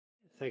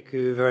Thank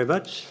you very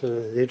much for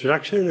the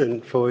introduction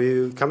and for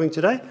you coming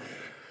today.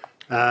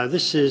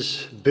 This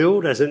is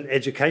billed as an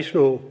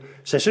educational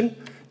session,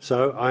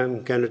 so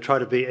I'm going to try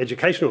to be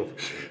educational.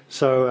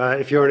 So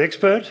if you're an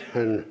expert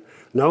and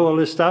know all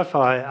this stuff,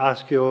 I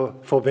ask your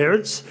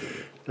forbearance.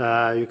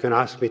 You can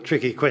ask me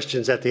tricky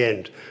questions at the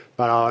end,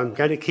 but I'm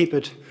going to keep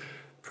it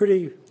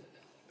pretty,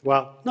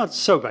 well, not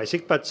so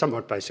basic, but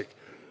somewhat basic.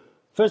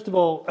 First of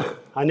all,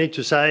 I need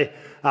to say,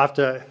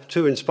 after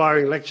 2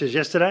 inspiring lectures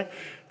yesterday,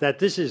 that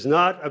this is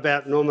not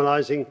about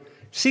normalising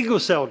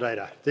single-cell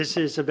data. This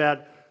is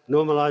about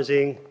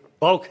normalising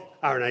bulk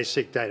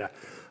RNA-seq data.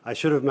 I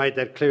should have made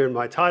that clear in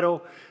my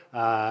title.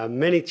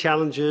 Many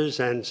challenges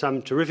and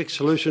some terrific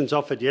solutions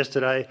offered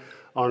yesterday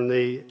on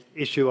the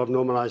issue of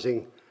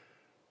normalising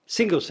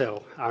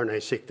single-cell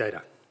RNA-seq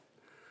data.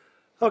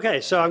 Okay,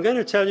 so I'm going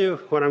to tell you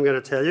what I'm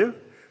going to tell you,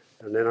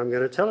 and then I'm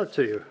going to tell it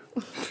to you.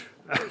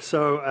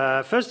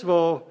 So first of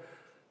all,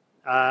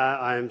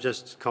 I'm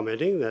just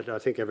commenting that I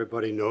think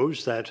everybody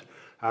knows that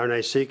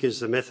RNA-seq is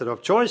the method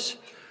of choice.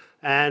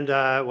 And,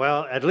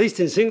 well, at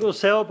least in single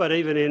cell, but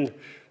even in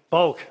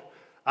bulk,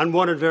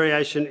 unwanted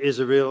variation is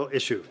a real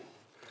issue.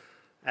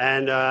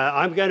 And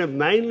I'm going to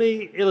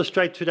mainly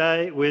illustrate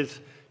today with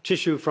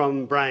tissue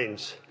from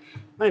brains,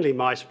 mainly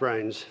mice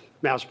brains,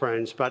 mouse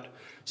brains, but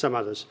some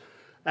others.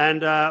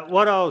 And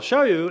what I'll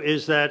show you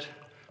is that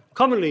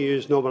commonly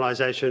used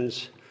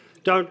normalizations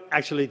don't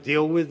actually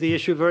deal with the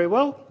issue very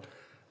well,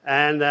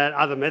 and that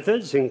other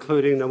methods,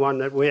 including the one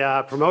that we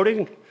are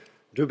promoting,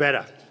 do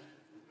better.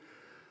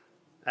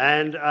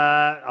 And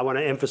I want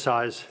to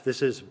emphasize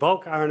this is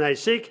bulk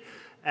RNA-seq,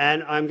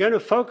 and I'm going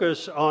to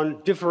focus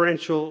on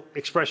differential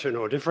expression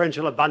or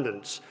differential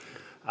abundance.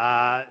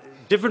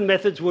 Different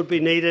methods would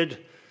be needed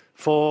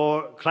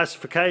for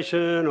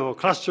classification or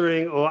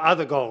clustering or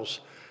other goals.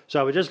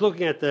 So we're just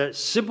looking at the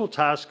simple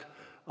task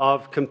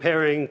of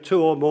comparing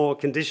 2 or more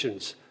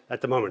conditions at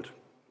the moment.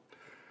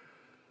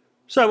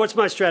 So what's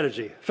my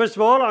strategy? First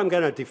of all, I'm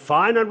going to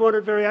define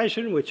unwanted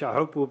variation, which I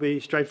hope will be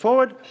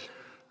straightforward.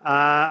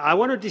 I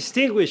want to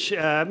distinguish,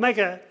 make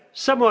a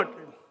somewhat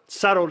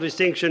subtle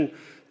distinction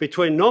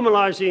between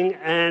normalizing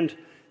and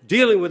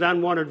dealing with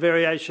unwanted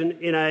variation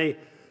in an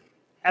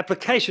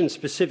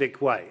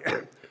application-specific way.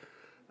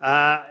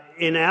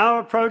 In our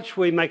approach,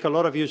 we make a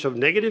lot of use of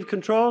negative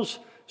controls,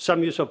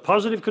 some use of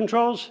positive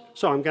controls,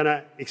 so I'm going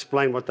to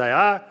explain what they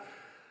are,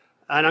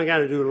 and I'm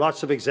going to do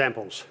lots of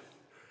examples.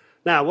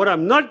 Now, what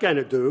I'm not going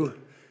to do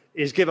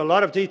is give a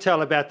lot of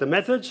detail about the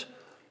methods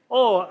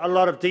or a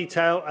lot of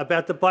detail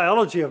about the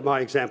biology of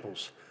my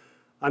examples.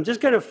 I'm just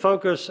going to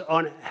focus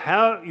on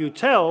how you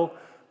tell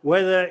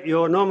whether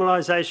your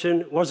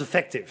normalization was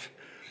effective.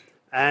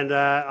 And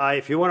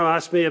if you want to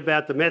ask me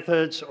about the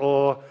methods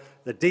or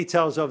the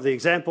details of the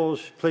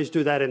examples, please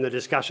do that in the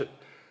discussion.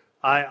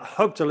 I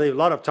hope to leave a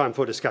lot of time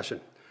for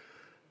discussion.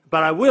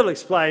 But I will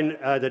explain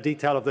the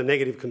detail of the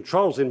negative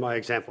controls in my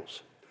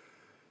examples.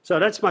 So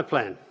that's my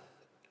plan.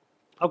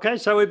 Okay,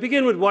 so we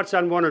begin with what's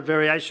unwanted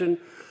variation.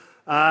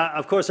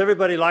 Of course,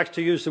 everybody likes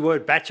to use the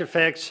word batch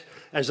effects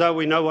as though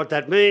we know what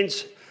that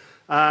means.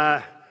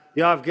 Yoav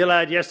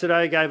Gilad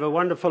yesterday gave a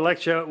wonderful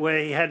lecture where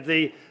he had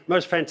the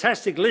most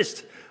fantastic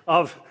list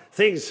of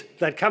things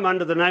that come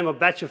under the name of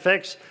batch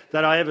effects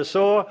that I ever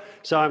saw.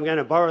 So I'm going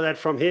to borrow that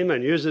from him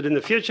and use it in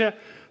the future.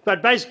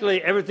 But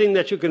basically, everything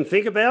that you can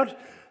think about,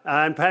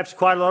 and perhaps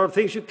quite a lot of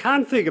things you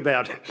can't think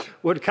about,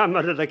 would come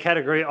under the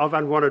category of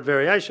unwanted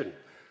variation.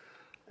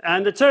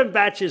 And the term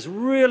batch is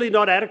really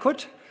not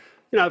adequate.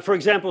 You know, for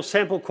example,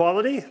 sample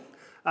quality.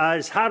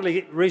 It's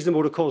hardly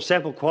reasonable to call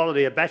sample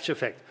quality a batch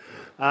effect.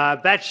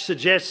 Batch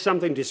suggests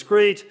something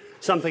discrete,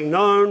 something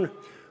known,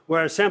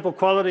 whereas sample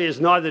quality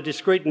is neither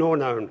discrete nor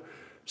known.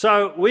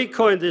 So we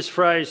coined this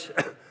phrase,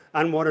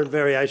 unwanted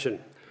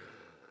variation.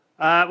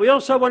 We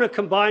also want to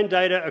combine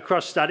data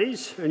across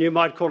studies, and you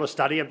might call a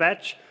study a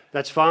batch.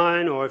 That's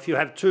fine. Or if you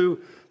have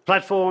 2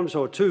 platforms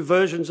or 2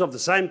 versions of the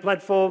same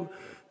platform,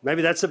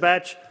 maybe that's a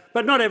batch.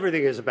 But not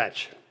everything is a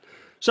batch.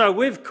 So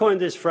we've coined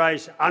this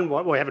phrase,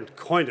 we haven't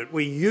coined it,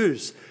 we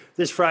use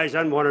this phrase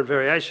unwanted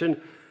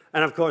variation,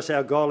 and of course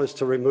our goal is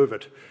to remove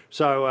it.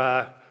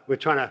 So we're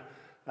trying to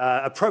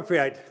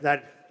appropriate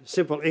that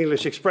simple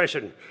English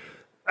expression.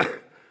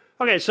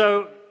 Okay,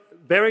 so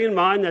bearing in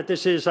mind that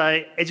this is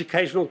an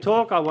educational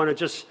talk, I want to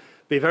just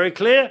be very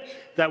clear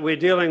that we're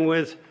dealing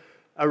with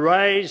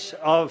arrays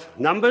of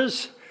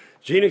numbers,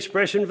 gene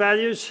expression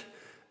values.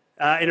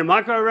 In a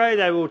microarray,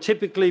 they will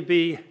typically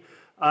be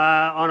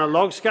on a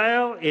log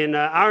scale. In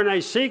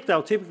RNA-seq,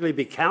 they'll typically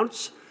be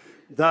counts,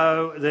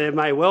 though there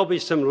may well be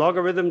some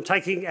logarithm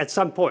taking at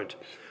some point.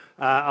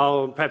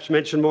 I'll perhaps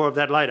mention more of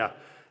that later.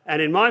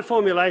 And in my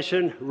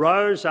formulation,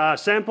 rows are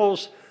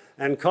samples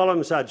and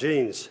columns are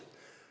genes.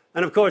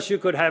 And of course, you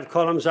could have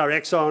columns are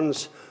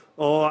exons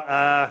or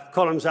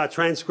columns are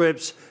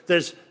transcripts.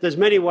 There's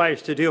many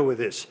ways to deal with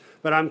this,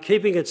 but I'm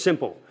keeping it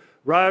simple.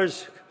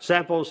 Rows,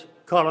 samples,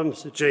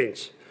 columns,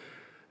 genes.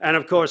 And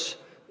of course,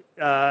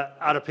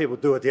 other people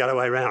do it the other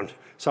way around.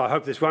 So I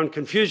hope this won't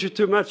confuse you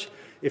too much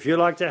if you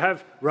like to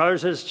have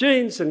rows as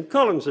genes and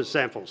columns as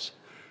samples.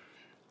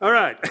 All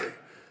right.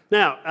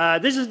 Now,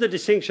 this is the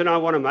distinction I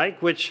want to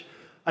make, which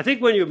I think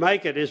when you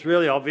make it is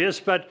really obvious,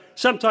 but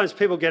sometimes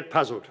people get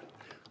puzzled.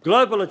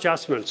 Global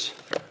adjustments.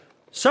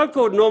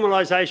 So-called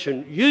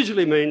normalization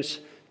usually means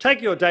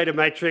take your data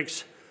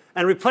matrix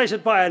and replace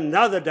it by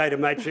another data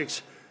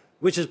matrix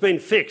which has been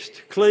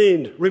fixed,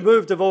 cleaned,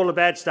 removed of all the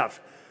bad stuff,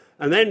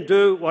 and then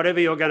do whatever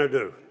you're going to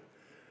do.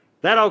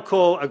 That I'll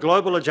call a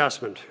global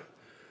adjustment.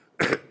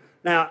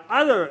 Now,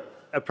 other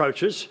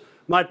approaches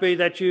might be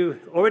that you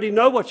already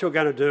know what you're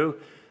going to do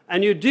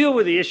and you deal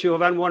with the issue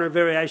of unwanted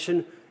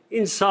variation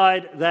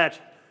inside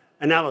that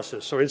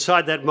analysis or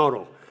inside that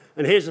model.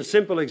 And here's a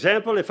simple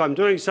example. If I'm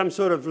doing some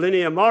sort of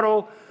linear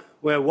model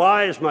where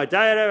y is my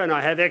data and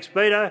I have x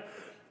beta,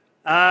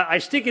 I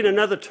stick in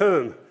another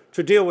term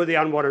to deal with the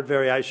unwanted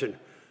variation.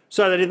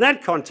 So that in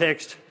that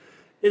context,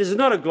 it is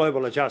not a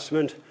global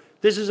adjustment.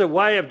 This is a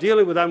way of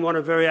dealing with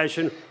unwanted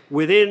variation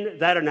within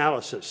that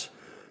analysis.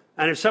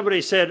 And if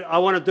somebody said, I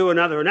want to do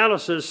another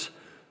analysis,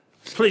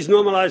 please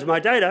normalize my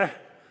data,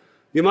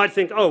 you might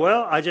think, oh,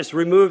 well, I just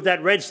removed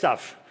that red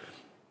stuff.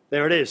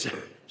 There it is,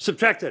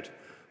 subtract it.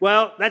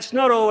 Well, that's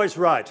not always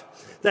right.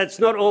 That's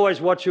not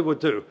always what you would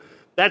do.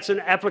 That's an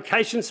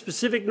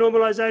application-specific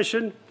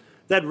normalization.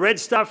 That red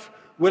stuff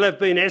will have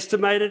been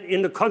estimated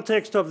in the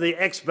context of the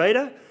x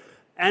beta,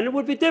 and it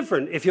would be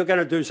different if you're going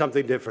to do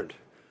something different.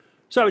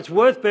 So it's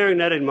worth bearing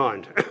that in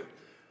mind.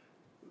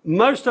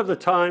 Most of the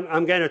time,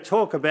 I'm going to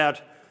talk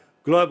about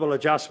global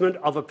adjustment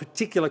of a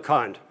particular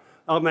kind.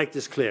 I'll make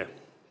this clear.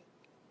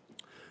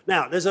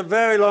 Now, there's a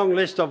very long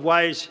list of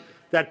ways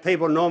that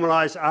people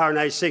normalize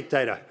RNA-seq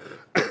data.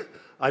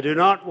 I do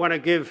not want to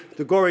give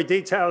the gory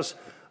details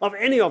of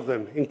any of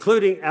them,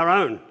 including our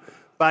own.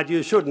 But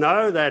you should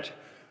know that,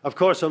 of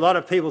course, a lot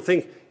of people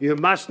think you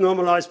must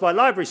normalize by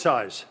library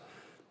size.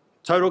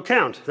 Total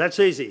count, that's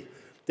easy.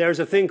 There is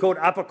a thing called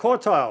upper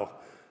quartile.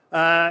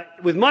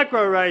 With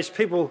microarrays,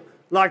 people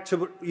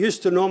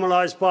used to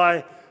normalize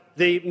by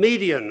the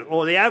median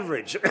or the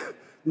average,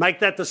 make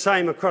that the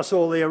same across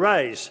all the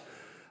arrays.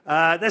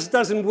 This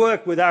doesn't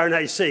work with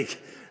RNA-seq.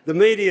 The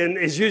median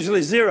is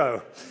usually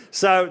 0.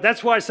 So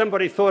that's why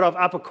somebody thought of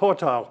upper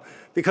quartile,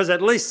 because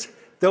at least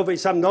there'll be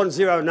some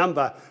non-zero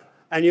number,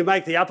 and you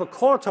make the upper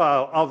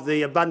quartile of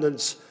the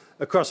abundance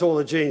across all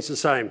the genes the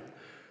same.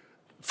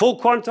 Full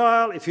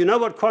quantile, if you know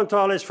what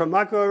quantile is from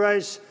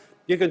microarrays,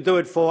 you can do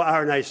it for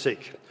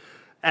RNA-seq.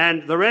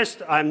 And the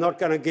rest, I'm not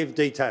going to give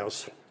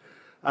details.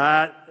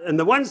 And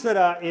the ones that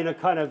are in a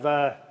kind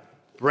of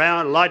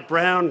brown, light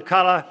brown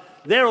colour,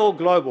 they're all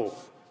global.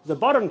 The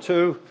bottom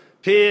two,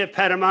 Peer,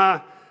 Panama,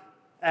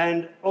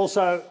 and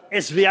also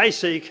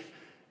SVA-seq,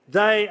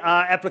 they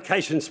are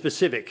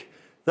application-specific.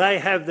 They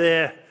have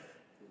their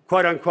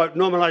quote-unquote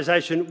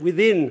normalisation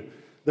within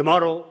the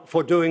model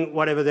for doing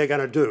whatever they're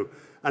going to do.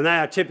 And they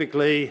are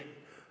typically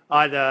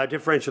either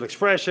differential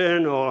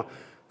expression or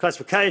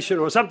classification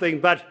or something,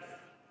 but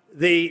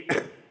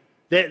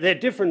they're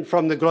different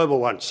from the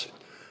global ones.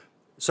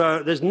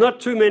 So there's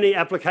not too many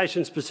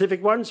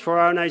application-specific ones for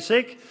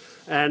RNA-seq,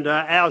 and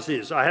ours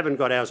is. I haven't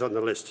got ours on the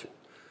list.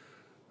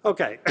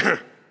 Okay.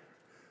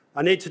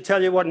 I need to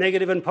tell you what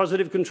negative and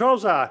positive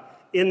controls are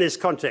in this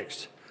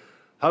context.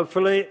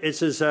 Hopefully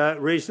it's as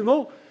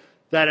reasonable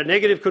that a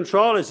negative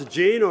control is a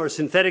gene or a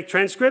synthetic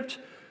transcript,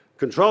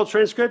 control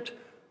transcript,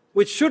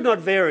 which should not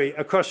vary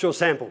across your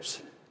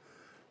samples.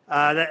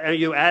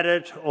 You add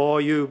it or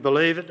you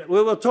believe it.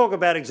 We'll talk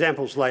about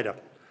examples later.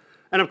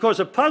 And of course,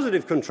 a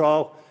positive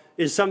control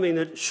is something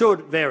that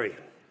should vary.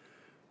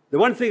 The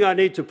one thing I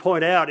need to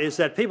point out is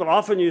that people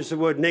often use the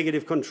word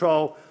negative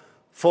control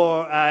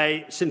for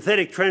a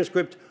synthetic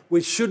transcript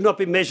which should not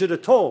be measured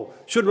at all,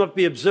 should not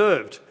be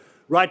observed,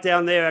 right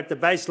down there at the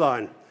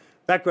baseline,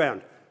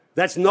 background.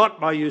 That's not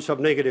my use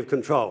of negative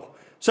control.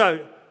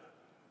 So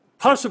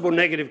possible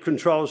negative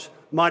controls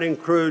might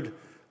include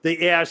the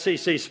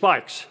ERCC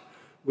spikes,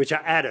 which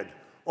are added,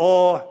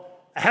 or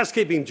a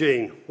housekeeping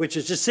gene, which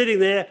is just sitting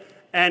there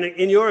and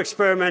in your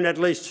experiment at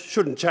least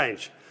shouldn't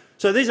change.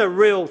 So these are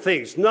real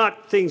things,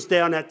 not things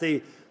down at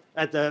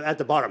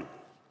the bottom.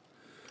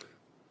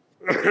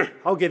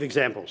 I'll give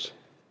examples.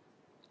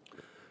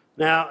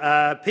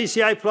 Now,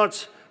 PCA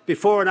plots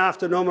before and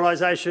after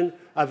normalization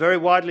are very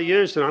widely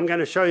used, and I'm going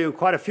to show you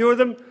quite a few of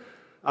them.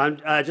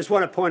 I just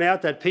want to point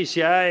out that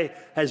PCA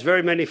has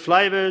very many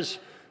flavors,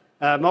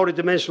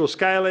 multidimensional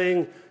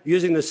scaling,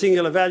 using the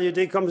singular value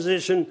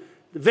decomposition,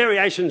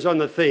 variations on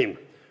the theme.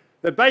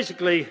 But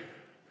basically,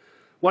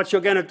 what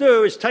you're going to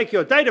do is take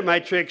your data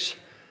matrix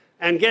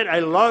and get a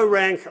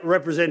low-rank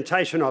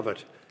representation of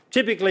it,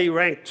 typically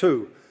rank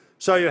 2.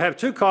 So you have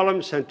 2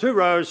 columns and 2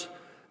 rows,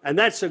 and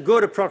that's a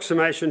good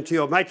approximation to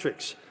your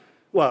matrix.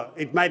 Well,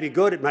 it may be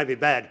good, it may be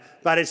bad,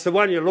 but it's the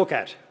one you look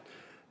at.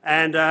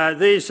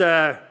 And these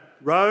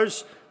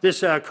rows,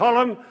 this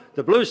column,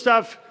 the blue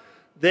stuff,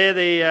 they're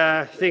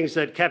the things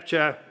that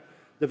capture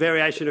the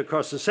variation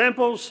across the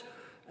samples,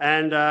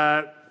 and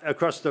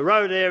across the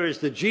row there is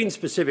the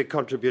gene-specific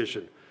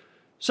contribution.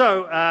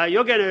 So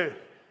you're going to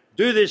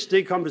do this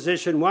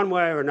decomposition one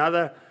way or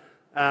another.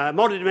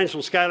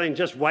 Multidimensional scaling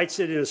just weights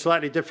it in a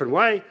slightly different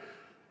way,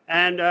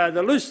 And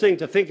the loose thing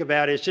to think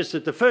about is just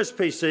that the first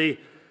PC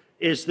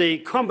is the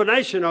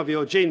combination of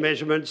your gene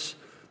measurements,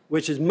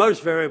 which is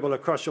most variable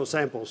across your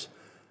samples.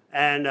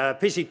 And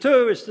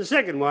PC2 is the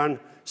second one,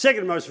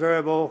 second most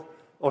variable,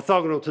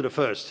 orthogonal to the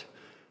first.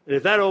 And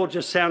if that all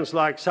just sounds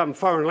like some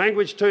foreign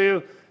language to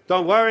you,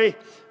 don't worry,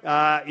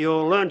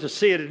 you'll learn to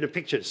see it in the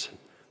pictures.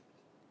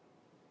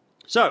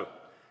 So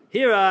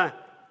here are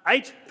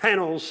 8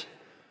 panels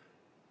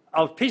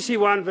of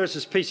PC1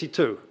 versus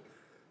PC2.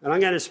 And I'm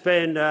going to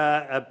spend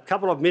a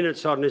couple of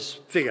minutes on this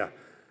figure.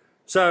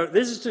 So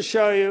this is to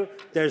show you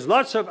there's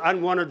lots of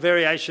unwanted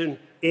variation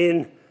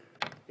in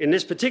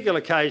this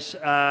particular case.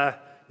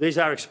 These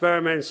are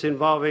experiments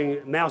involving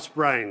mouse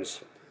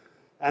brains.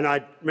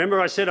 And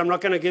remember I said I'm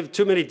not going to give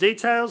too many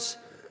details.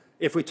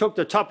 If we took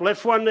the top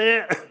left one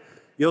there,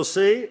 you'll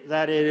see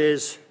that it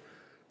is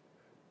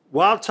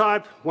wild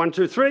type 1,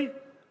 2, 3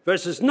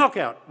 versus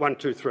knockout 1,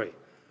 2, 3.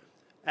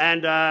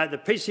 And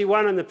the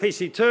PC1 and the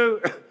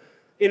PC2,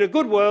 in a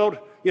good world,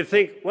 you'd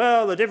think,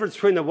 well, the difference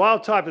between the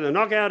wild type and the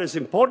knockout is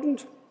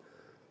important.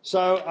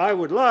 So I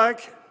would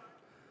like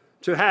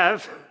to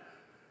have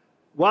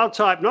wild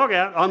type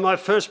knockout on my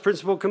first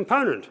principal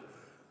component.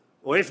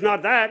 Or if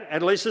not that,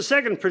 at least the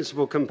second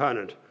principal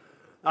component.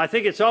 I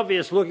think it's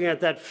obvious looking at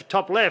that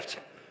top left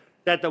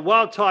that the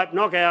wild type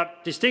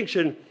knockout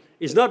distinction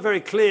is not very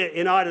clear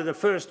in either the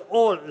first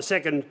or the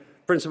second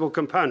principal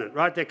component,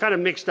 right? They're kind of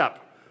mixed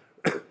up.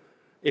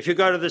 If you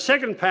go to the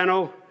second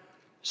panel,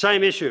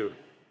 same issue.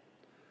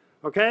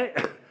 Okay?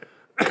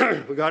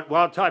 We've got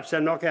wild types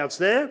and knockouts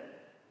there,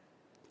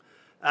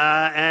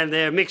 and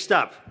they're mixed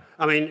up.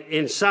 I mean,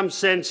 in some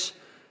sense,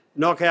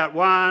 knockout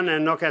 1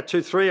 and knockout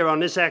 2, 3 are on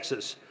this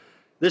axis.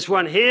 This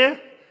one here,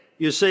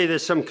 you see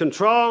there's some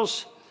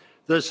controls,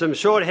 there's some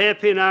short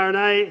hairpin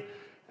RNA,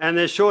 and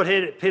there's short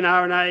hairpin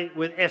RNA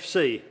with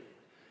FC.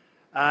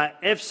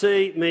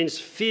 FC means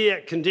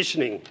fear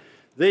conditioning.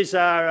 These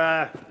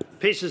are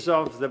pieces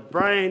of the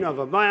brain of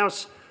a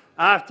mouse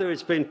after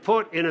it's been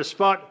put in a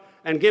spot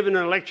and given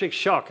an electric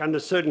shock under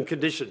certain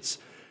conditions.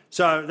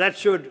 So that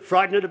should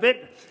frighten it a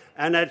bit,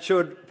 and that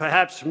should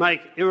perhaps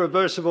make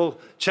irreversible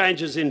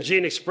changes in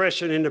gene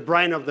expression in the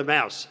brain of the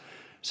mouse.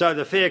 So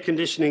the fear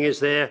conditioning is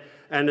there,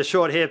 and the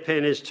short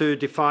hairpin is to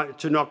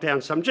knock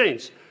down some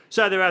genes.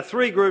 So there are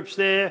 3 groups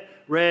there,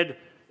 red,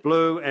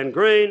 blue, and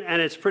green,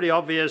 and it's pretty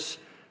obvious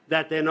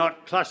that they're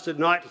not clustered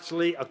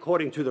nicely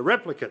according to the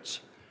replicates.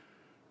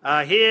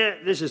 Here,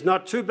 this is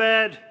not too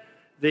bad.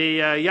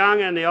 The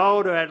young and the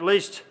old are at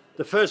least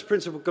the first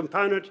principal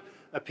component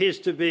appears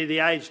to be the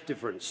age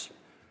difference.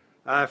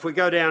 If we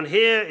go down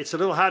here, it's a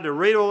little hard to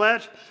read all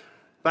that,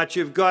 but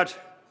you've got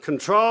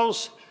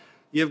controls.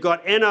 You've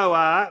got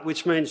NOR,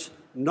 which means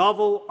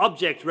novel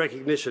object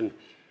recognition.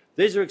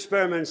 These are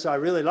experiments I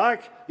really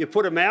like. You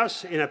put a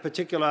mouse in a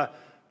particular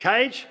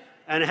cage,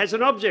 and it has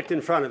an object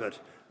in front of it.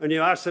 And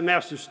you ask the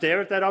mouse to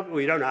stare at that object.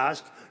 Well, you don't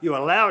ask. You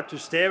allow it to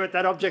stare at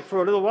that object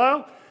for a little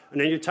while,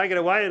 and then you take it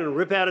away and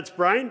rip out its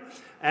brain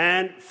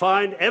and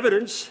find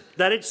evidence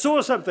that it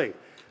saw something.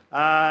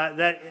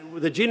 That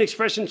the gene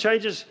expression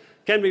changes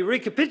can be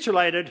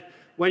recapitulated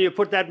when you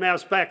put that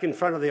mouse back in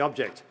front of the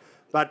object.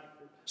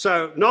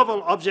 So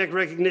novel object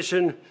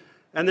recognition,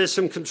 and there's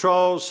some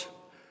controls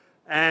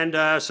and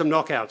some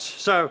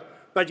knockouts.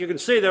 But you can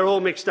see they're all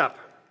mixed up.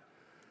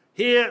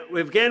 Here,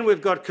 again,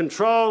 we've got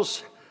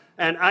controls,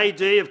 and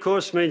AD, of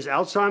course, means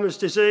Alzheimer's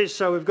disease.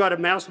 So we've got a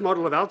mouse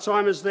model of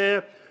Alzheimer's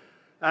there.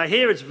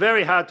 Here, it's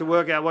very hard to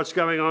work out what's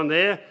going on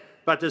there,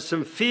 but there's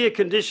some fear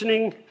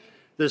conditioning,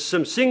 there's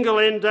some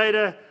single-end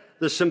data,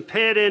 there's some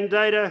paired-end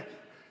data.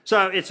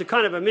 So it's a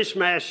kind of a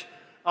mishmash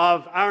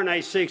of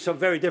RNA-seqs of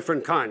very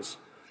different kinds.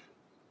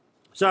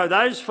 So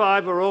those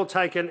 5 were all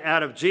taken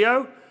out of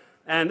GEO,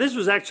 and this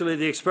was actually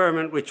the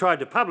experiment we tried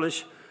to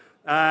publish.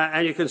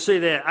 And you can see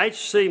there,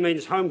 HC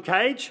means home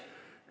cage,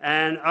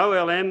 and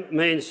OLM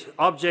means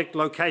object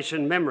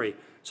location memory.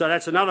 So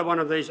that's another one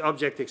of these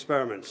object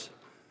experiments.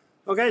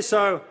 Okay,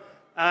 so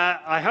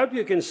I hope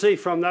you can see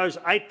from those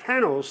 8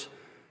 panels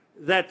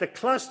that the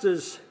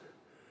clusters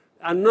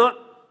are not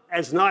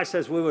as nice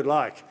as we would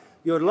like.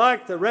 You would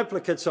like the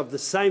replicates of the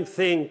same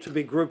thing to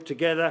be grouped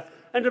together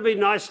and to be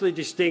nicely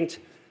distinct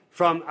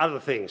from other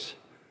things.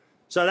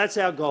 So that's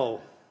our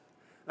goal.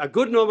 A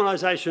good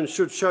normalization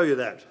should show you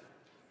that.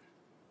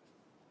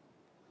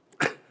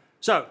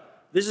 So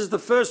this is the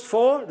first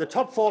 4, the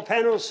top 4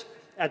 panels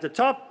at the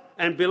top,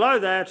 and below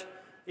that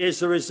is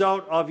the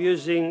result of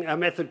using a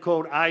method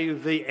called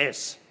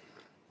RUVS.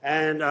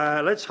 And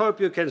let's hope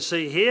you can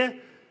see here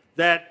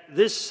that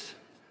this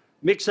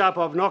mix-up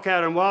of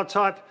knockout and wild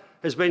type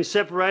has been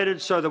separated,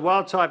 so the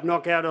wild type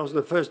knockout is on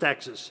the first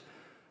axis.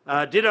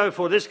 Ditto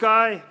for this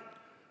guy,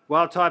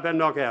 wild type and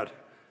knockout.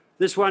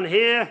 This one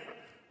here,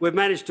 we've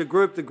managed to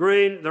group the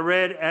green, the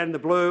red, and the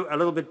blue a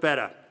little bit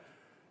better.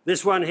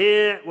 This one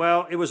here,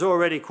 well, it was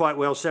already quite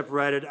well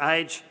separated,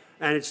 age,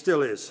 and it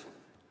still is.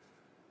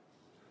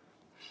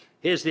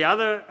 Here's the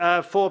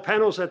other 4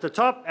 panels at the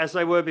top, as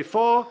they were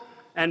before,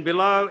 and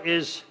below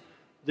is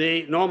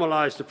the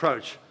normalized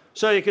approach.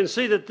 So you can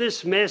see that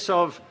this mess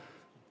of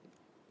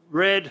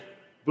red,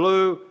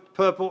 blue,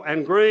 purple,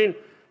 and green,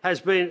 has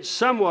been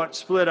somewhat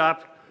split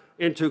up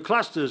into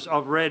clusters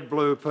of red,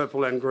 blue,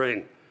 purple, and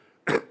green.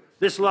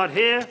 This lot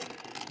here,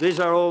 these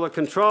are all the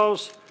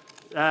controls,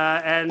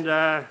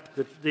 anyway,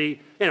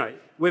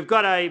 we've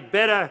got a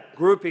better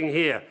grouping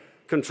here.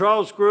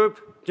 Controls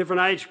group,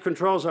 different age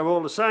controls are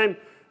all the same,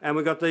 and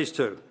we've got these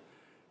two.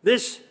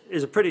 This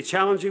is a pretty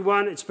challenging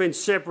one. It's been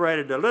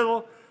separated a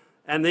little,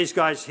 and these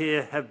guys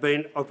here have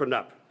been opened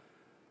up.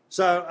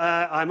 So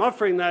I'm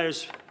offering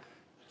those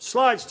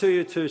slides to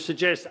you to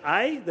suggest,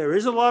 A, there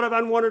is a lot of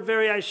unwanted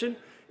variation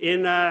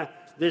in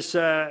this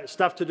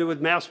stuff to do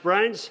with mouse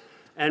brains,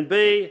 and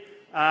B,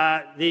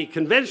 the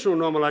conventional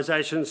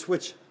normalizations,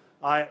 which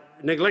I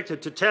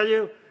neglected to tell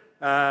you,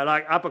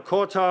 like upper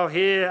quartile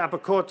here, upper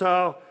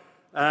quartile,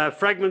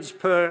 fragments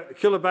per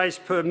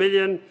kilobase per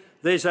million.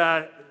 These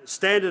are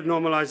standard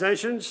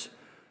normalizations.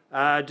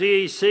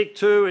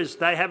 DE-seq2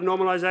 they have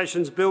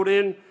normalizations built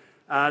in.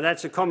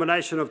 That's a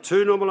combination of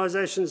two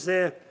normalizations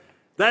there.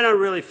 They don't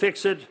really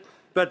fix it,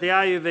 but the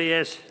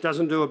RUVS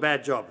doesn't do a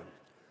bad job.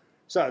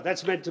 So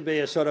that's meant to be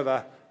a sort of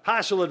a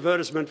partial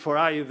advertisement for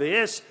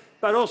RUVS,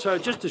 but also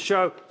just to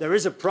show there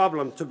is a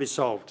problem to be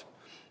solved.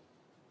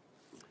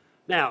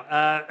 Now,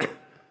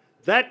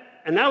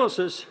 that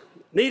analysis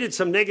needed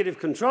some negative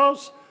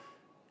controls,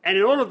 and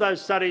in all of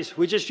those studies,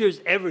 we just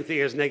used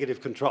everything as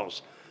negative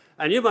controls.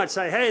 And you might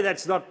say, hey,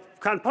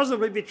 can't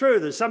possibly be true,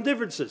 there's some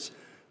differences.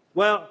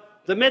 Well,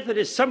 the method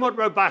is somewhat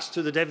robust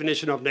to the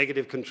definition of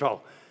negative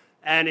control.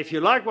 And if you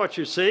like what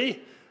you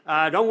see,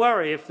 don't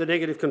worry if the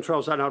negative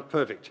controls are not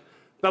perfect.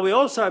 But we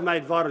also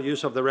made vital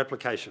use of the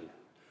replication.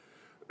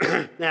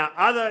 Now,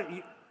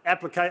 other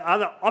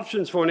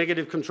options for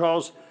negative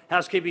controls,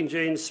 housekeeping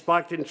genes,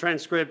 spiked in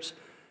transcripts,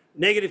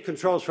 negative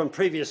controls from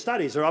previous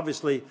studies are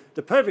obviously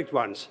the perfect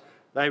ones.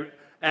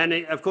 And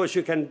of course,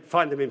 you can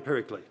find them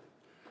empirically.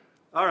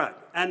 All right,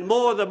 and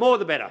the more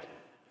the better.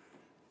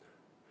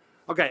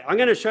 Okay, I'm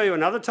going to show you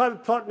another type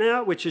of plot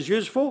now, which is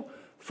useful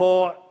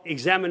for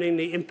examining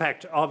the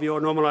impact of your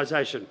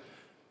normalization.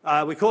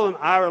 We call them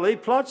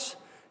RLE plots.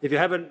 If you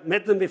haven't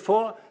met them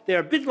before, they're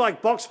a bit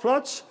like box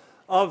plots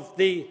of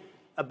the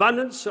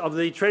abundance of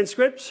the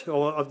transcripts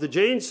or of the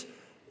genes,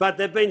 but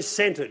they've been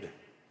centered,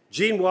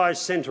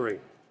 gene-wise centering.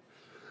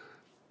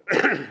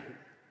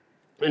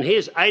 And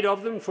here's 8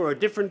 of them for a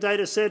different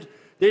data set.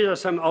 These are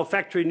some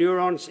olfactory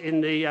neurons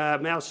in the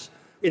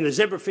in the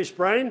zebrafish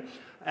brain.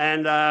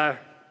 And,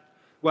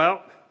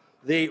 well,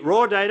 the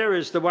raw data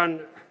is the one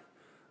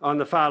on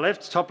the far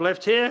left, top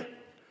left here.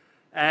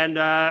 And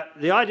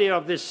the idea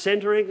of this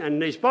centering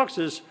and these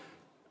boxes,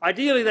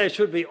 ideally they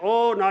should be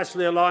all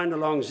nicely aligned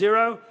along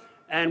 0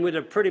 and with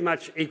a pretty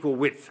much equal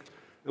width.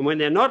 And when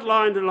they're not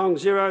lined along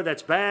 0,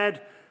 that's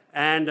bad.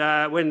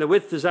 And when the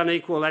width is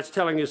unequal, that's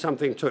telling you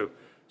something too.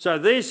 So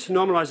these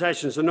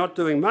normalizations are not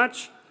doing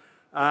much.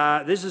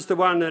 This is the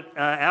one that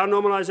our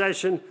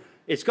normalization,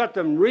 it's got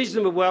them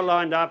reasonably well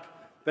lined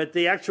up, but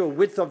the actual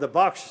width of the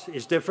box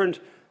is different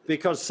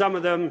because some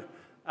of them,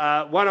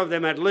 one of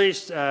them at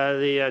least,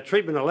 the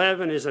treatment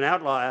 11 is an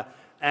outlier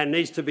and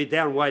needs to be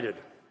down-weighted.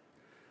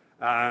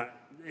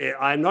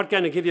 I'm not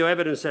going to give you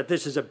evidence that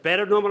this is a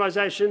better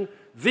normalization.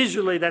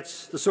 Visually,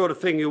 that's the sort of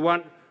thing you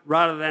want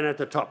rather than at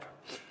the top.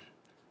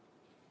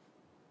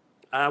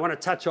 I want to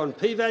touch on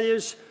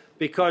p-values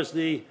because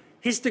the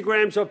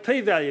histograms of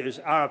p-values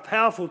are a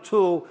powerful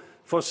tool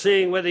for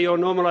seeing whether your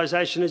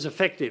normalization is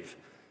effective.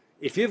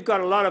 If you've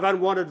got a lot of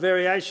unwanted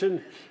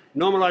variation,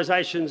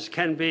 normalizations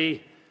can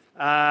be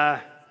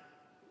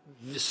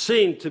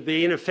seen to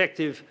be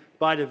ineffective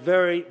by the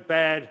very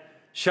bad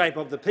shape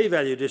of the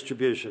p-value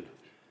distribution.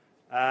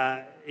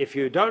 If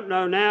you don't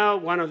know now,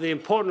 one of the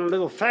important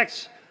little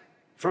facts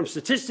from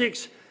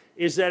statistics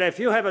is that if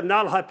you have a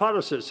null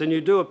hypothesis and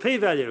you do a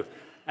p-value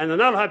and the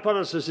null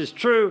hypothesis is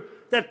true,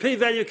 that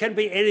p-value can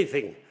be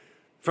anything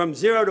from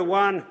 0 to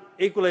 1,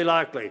 equally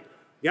likely.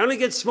 You only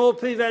get small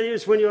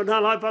p-values when your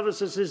null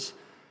hypothesis is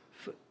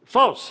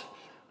false.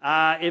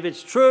 If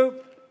it's true,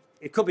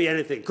 it could be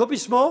anything. It could be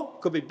small,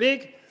 could be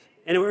big,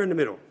 anywhere in the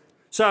middle.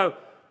 So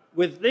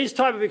with these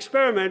type of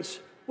experiments,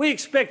 we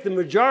expect the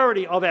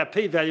majority of our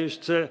p-values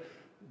to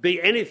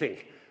be anything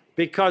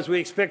because we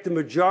expect the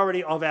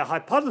majority of our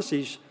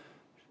hypotheses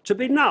to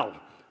be null.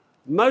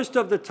 Most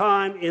of the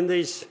time in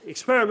these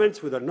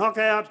experiments with a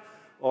knockout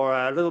or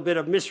a little bit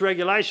of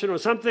misregulation or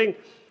something,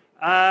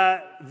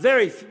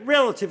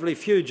 relatively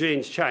few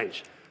genes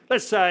change.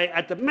 Let's say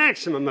at the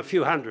maximum a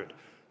few hundred,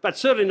 but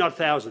certainly not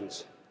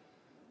thousands.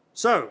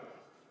 So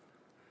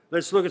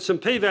let's look at some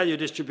p-value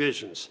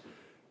distributions.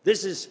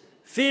 This is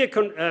fear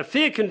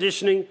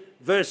conditioning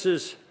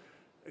versus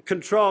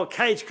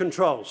cage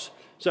controls.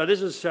 So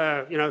this is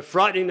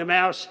frightening the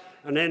mouse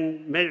and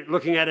then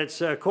looking at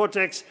its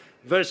cortex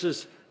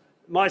versus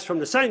mice from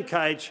the same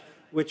cage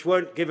which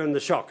weren't given the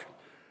shock.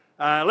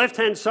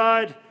 Left-hand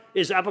side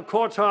is upper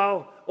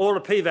quartile, all the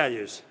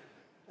p-values.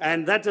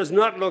 And that does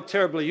not look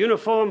terribly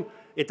uniform.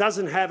 It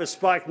doesn't have a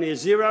spike near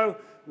 0,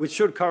 which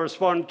should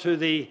correspond to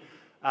the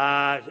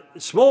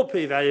small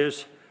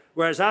p-values,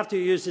 whereas after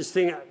you use this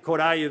thing called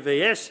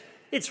RUVS,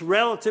 It's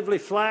relatively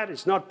flat,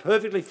 it's not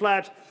perfectly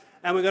flat,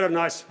 and we've got a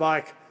nice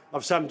spike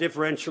of some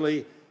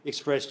differentially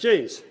expressed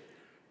genes.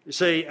 You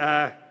see,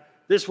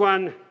 this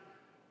one,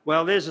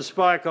 well, there's a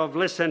spike of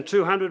less than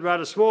 200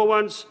 rather small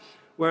ones,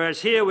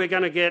 whereas here we're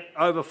going to get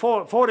over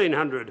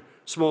 1,400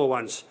 small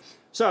ones.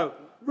 So,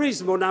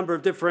 reasonable number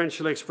of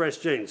differentially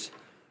expressed genes.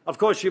 Of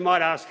course, you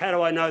might ask, how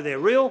do I know they're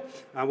real?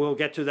 And we'll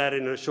get to that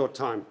in a short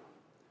time.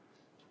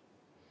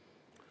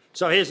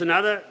 So here's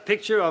another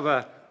picture of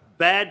a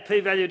bad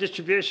p-value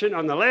distribution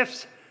on the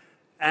left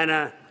and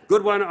a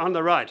good one on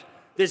the right.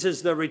 This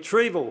is the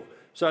retrieval.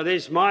 So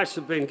these mice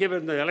have been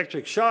given the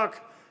electric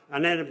shock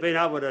and then have been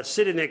able to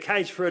sit in their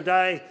cage for a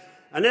day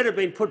and then have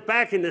been put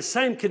back in the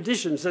same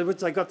conditions in which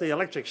they got the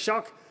electric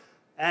shock,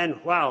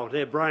 and wow,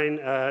 their brain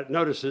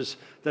notices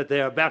that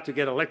they're about to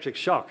get electric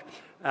shock.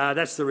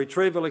 That's the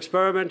retrieval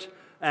experiment,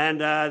 and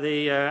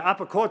the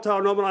upper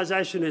quartile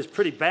normalization is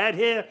pretty bad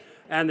here,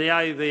 and the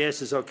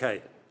RUVS is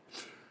okay.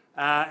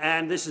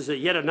 And this is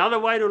yet another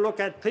way to look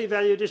at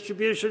p-value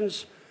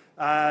distributions,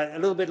 a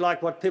little bit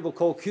like what people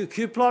call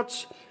QQ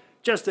plots,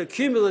 just a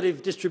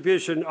cumulative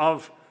distribution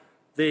of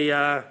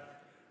the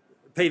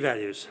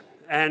p-values.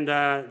 And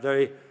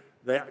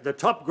the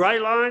top grey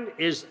line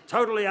is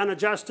totally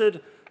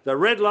unadjusted. The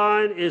red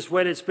line is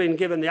when it's been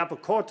given the upper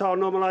quartile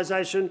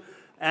normalization,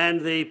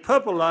 and the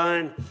purple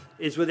line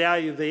is with the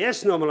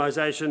RUVS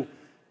normalization.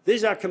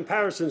 These are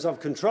comparisons of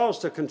controls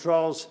to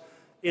controls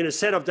in a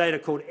set of data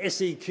called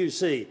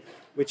SEQC,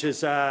 which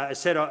is a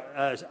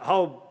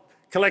whole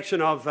collection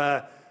of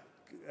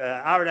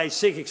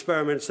RNA-seq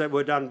experiments that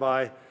were done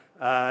by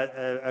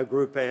a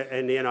group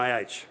in the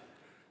NIH.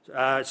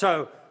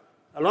 So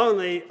along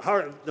the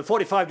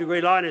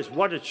 45-degree line is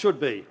what it should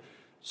be.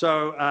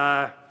 So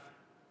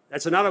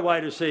that's another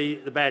way to see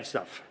the bad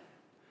stuff.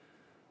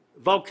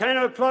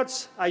 Volcano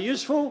plots are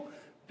useful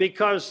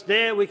because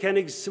there we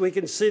can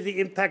see the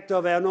impact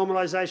of our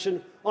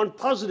normalization on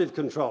positive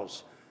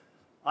controls.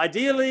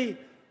 Ideally,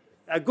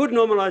 a good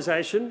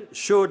normalization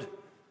should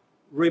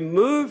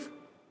remove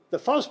the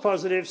false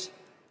positives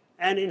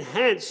and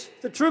enhance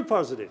the true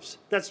positives.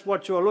 That's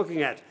what you're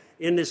looking at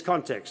in this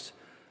context.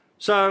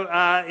 So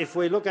if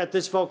we look at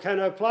this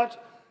volcano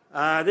plot,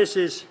 this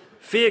is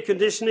fear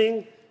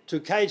conditioning to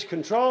cage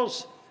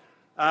controls.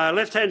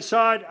 Left-hand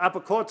side, upper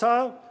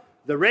quartile.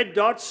 The red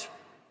dots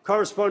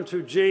correspond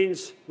to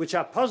genes which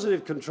are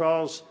positive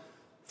controls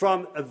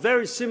from a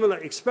very similar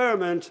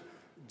experiment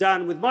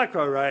done with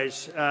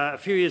microarrays a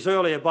few years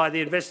earlier by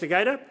the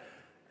investigator.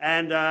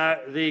 And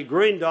the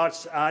green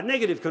dots are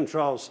negative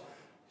controls.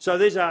 So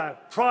these are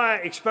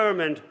prior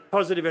experiment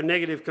positive and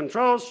negative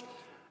controls.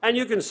 And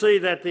you can see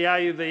that the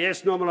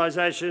RUVS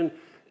normalization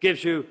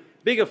gives you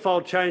bigger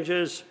fold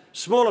changes,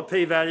 smaller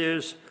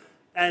p-values,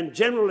 and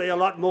generally a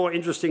lot more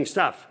interesting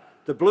stuff.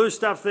 The blue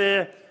stuff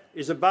there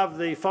is above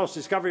the false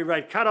discovery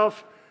rate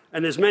cutoff,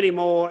 and there's many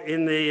more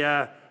in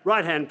the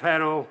right-hand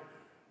panel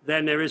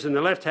than there is in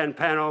the left-hand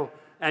panel,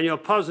 and your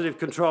positive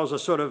controls are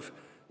sort of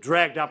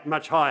dragged up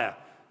much higher.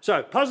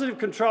 So positive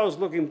controls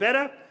looking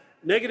better,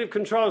 negative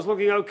controls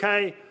looking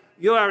okay.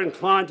 You are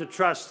inclined to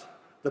trust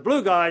the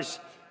blue guys,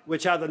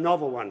 which are the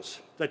novel ones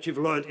that you've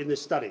learned in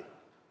this study.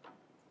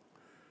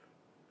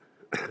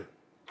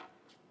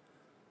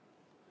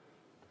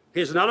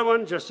 Here's another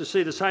one, just to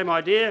see the same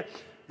idea.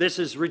 This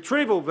is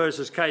retrieval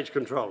versus cage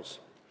controls.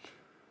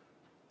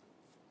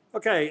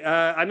 Okay,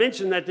 I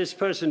mentioned that this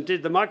person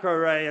did the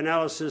microarray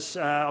analysis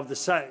of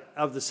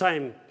the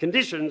same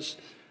conditions.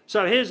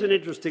 So here's an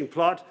interesting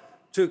plot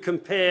to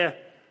compare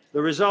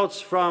the results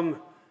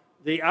from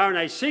the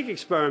RNA-seq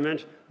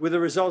experiment with the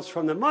results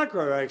from the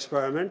microarray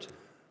experiment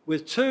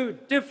with two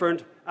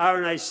different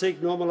RNA-seq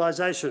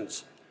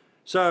normalizations.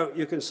 So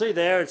you can see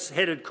there it's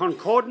headed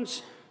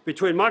concordance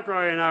between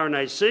microarray and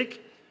RNA-seq.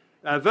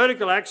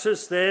 Vertical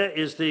axis there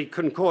is the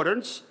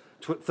concordance,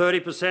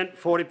 30%,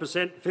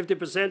 40%,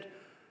 50%,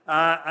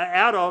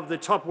 out of the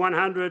top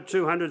 100,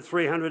 200,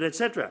 300,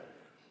 etc.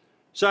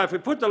 So if we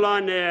put the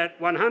line there at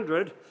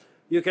 100,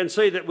 you can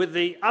see that with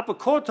the upper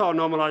quartile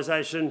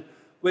normalization,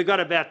 we've got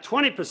about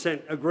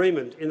 20%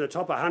 agreement in the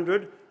top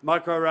 100,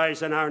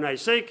 microarrays and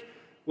RNA-seq,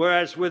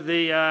 whereas with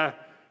the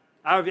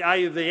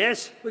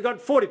RUVS, we've got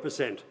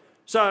 40%.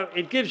 So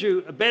it gives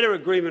you a better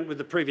agreement with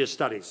the previous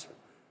studies,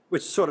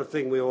 which sort of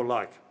thing we all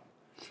like.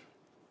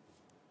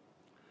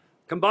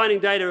 Combining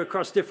data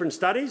across different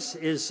studies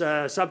is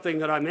something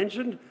that I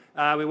mentioned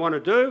we want to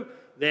do.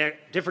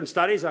 Different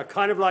studies are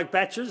kind of like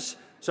batches,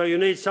 so you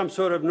need some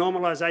sort of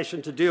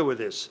normalization to deal with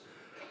this.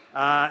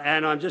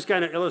 And I'm just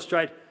going to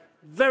illustrate a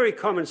very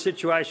common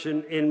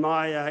situation in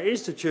my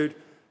institute.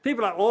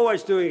 People are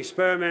always doing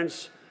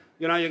experiments.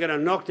 You know, you're going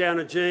to knock down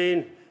a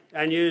gene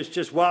and use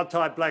just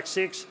wild-type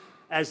BLAC6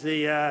 as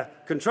the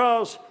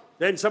controls.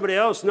 Then somebody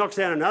else knocks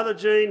down another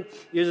gene,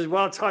 uses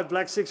wild-type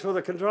BLAC6 for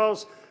the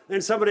controls.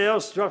 Then somebody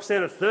else drops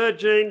down a third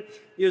gene,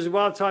 uses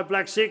wild-type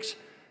BLAC6.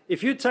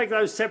 If you take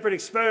those separate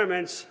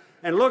experiments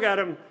and look at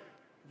them,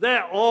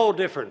 they're all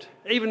different,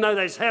 even though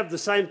they have the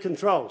same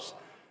controls.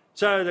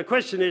 So the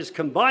question is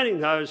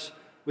combining those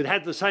with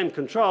have the same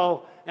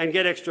control and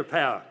get extra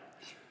power.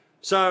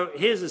 So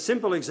here's a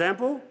simple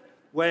example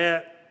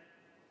where,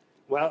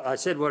 well, I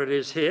said what it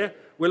is here.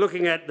 We're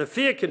looking at the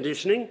fear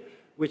conditioning,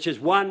 which is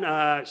one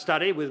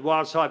study with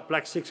wild-type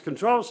black 6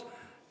 controls,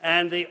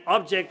 and the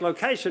object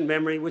location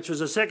memory, which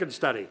was a second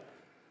study.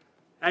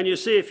 And you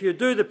see, if you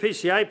do the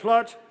PCA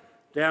plot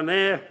down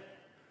there,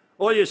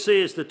 all you see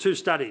is the two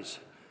studies.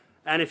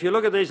 And if you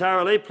look at these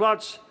RLE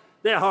plots,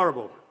 they're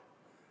horrible.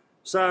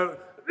 So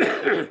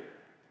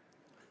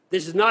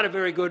this is not a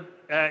very good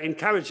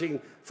encouraging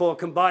for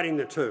combining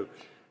the two.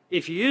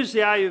 If you use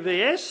the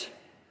RUVS,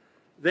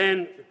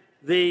 then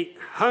the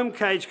home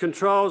cage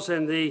controls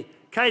and the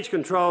cage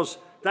controls,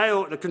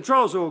 the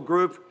controls all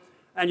group,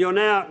 and you're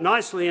now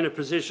nicely in a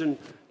position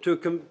to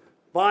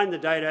combine the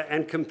data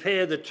and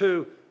compare the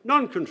two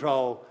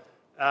non-control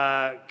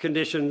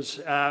conditions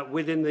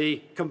within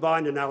the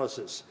combined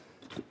analysis.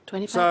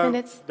 25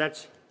 minutes?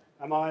 That's,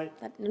 am I?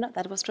 No,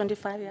 that was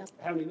 25, yeah.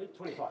 How many minutes?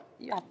 25.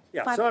 Yeah,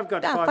 so I've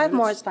got 5 minutes. 5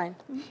 more is fine.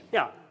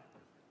 Yeah.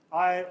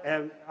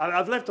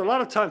 I've left a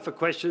lot of time for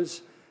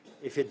questions.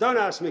 If you don't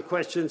ask me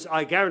questions,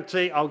 I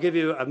guarantee I'll give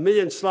you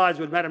 1,000,000 slides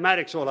with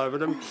mathematics all over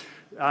them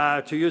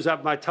to use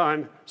up my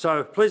time.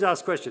 So please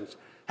ask questions.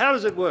 How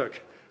does it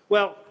work?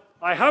 Well,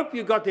 I hope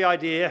you got the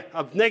idea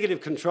of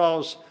negative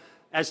controls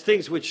as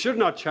things which should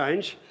not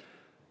change.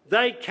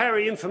 They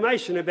carry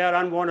information about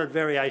unwanted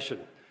variation,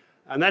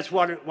 and that's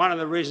one of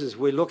the reasons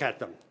we look at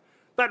them.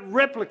 But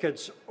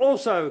replicates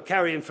also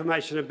carry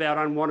information about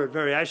unwanted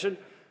variation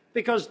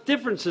because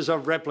differences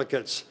of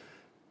replicates,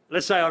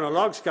 let's say on a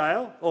log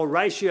scale, or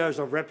ratios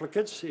of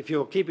replicates, if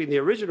you're keeping the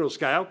original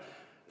scale,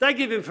 they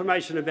give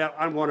information about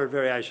unwanted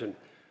variation.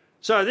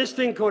 So this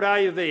thing called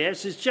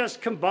RUVS is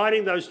just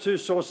combining those two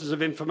sources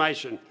of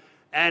information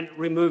and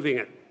removing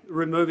it,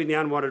 removing the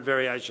unwanted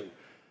variation.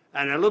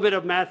 And a little bit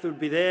of math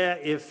would be there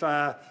if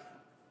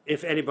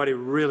anybody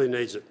really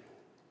needs it.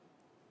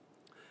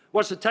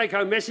 What's the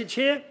take-home message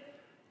here?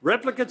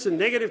 Replicates and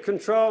negative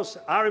controls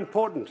are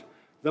important.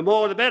 The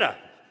more, the better.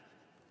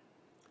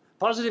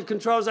 Positive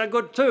controls are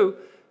good too,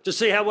 to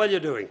see how well you're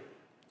doing.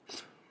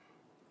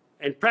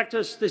 In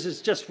practice, this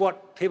is just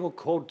what people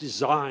call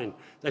design,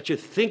 that you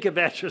think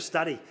about your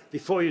study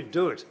before you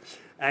do it.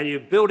 And you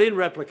build in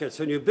replicates,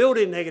 and you build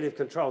in negative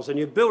controls, and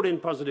you build in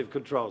positive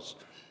controls.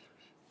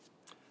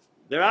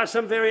 There are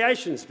some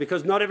variations,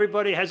 because not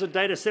everybody has a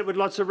data set with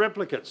lots of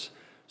replicates.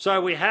 So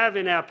we have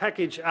in our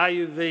package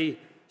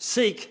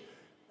RUV-Seek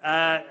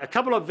a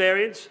couple of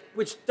variants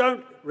which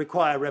don't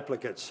require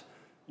replicates.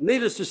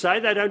 Needless to say,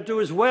 they don't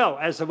do as well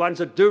as the ones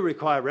that do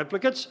require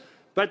replicates,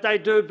 but they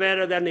do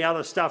better than the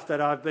other stuff that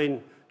I've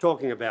been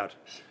talking about.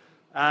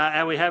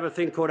 And we have a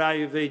thing called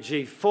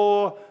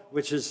RUV-G4,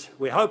 which is,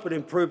 we hope, an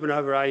improvement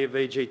over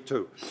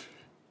RUV-G2.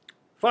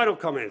 Final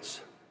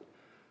comments.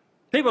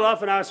 People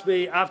often ask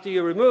me, after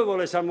you remove all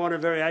this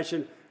unwanted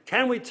variation,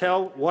 can we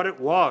tell what it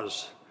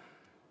was?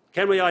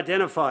 Can we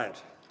identify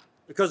it?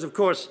 Because, of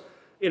course,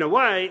 in a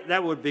way,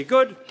 that would be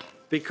good,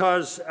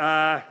 because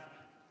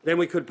then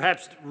we could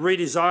perhaps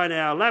redesign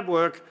our lab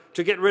work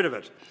to get rid of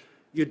it.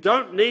 You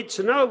don't need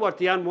to know what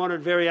the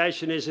unwanted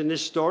variation is in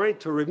this story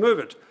to remove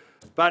it,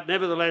 but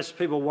nevertheless,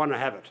 people want to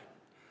have it.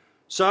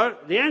 So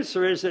the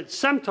answer is that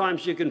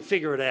sometimes you can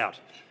figure it out.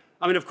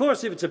 I mean, of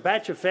course, if it's a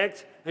batch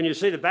effect and you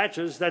see the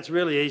batches, that's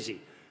really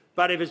easy.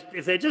 But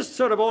if they're just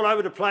sort of all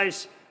over the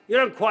place, you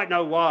don't quite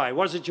know why.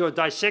 Was it your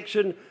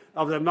dissection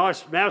of the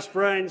mouse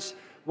brains?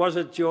 Was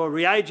it your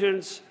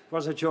reagents?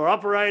 Was it your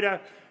operator?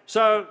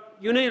 So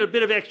you need a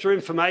bit of extra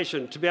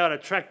information to be able to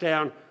track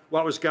down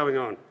what was going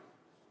on.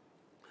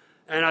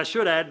 And I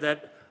should add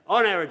that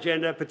on our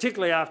agenda,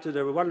 particularly after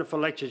the wonderful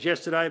lectures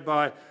yesterday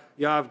by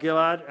Yoav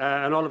Gilad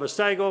and Oliver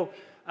Stagel,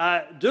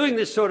 doing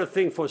this sort of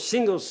thing for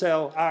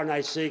single-cell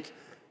RNA-seq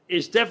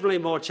is definitely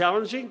more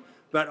challenging,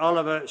 but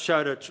Oliver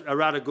showed a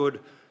rather good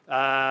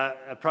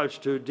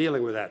approach to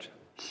dealing with that.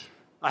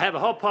 I have a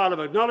whole pile of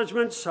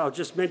acknowledgements. I'll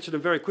just mention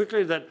them very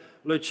quickly, that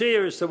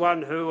Lucia is the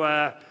one who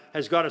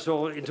has got us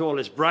all into all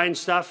this brain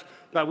stuff,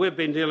 but we've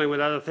been dealing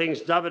with other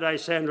things. Davide,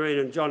 Sandrine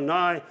and John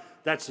Nye,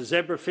 that's the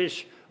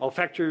zebrafish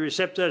olfactory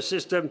receptor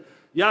system.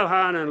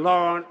 Johan and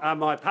Laurent are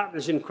my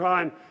partners in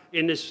crime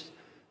in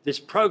this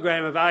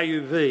program of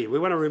RUV. We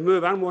want to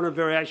remove unwanted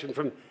variation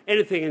from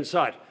anything in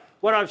sight.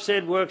 What I've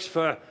said works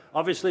for,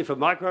 obviously, for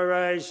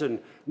microarrays and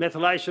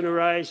methylation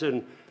arrays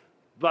and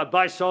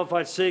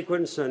bisulfite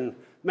sequence and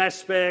mass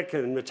spec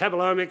and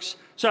metabolomics.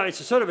 So it's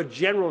a sort of a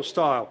general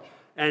style.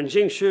 And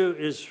Jing Xu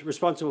is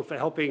responsible for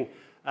helping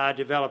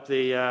develop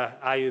the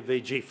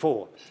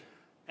RUV-G4.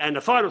 And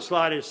the final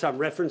slide is some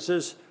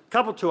references, a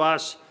couple to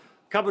us,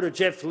 a couple to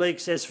Jeff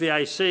Leake's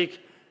SVA-Seq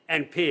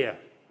and Peer.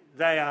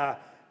 They are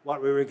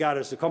what we regard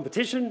as the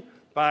competition,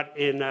 but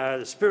in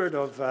the spirit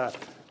of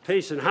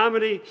peace and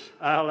harmony,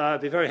 I'll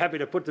be very happy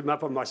to put them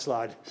up on my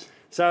slide.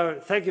 So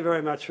thank you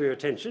very much for your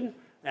attention,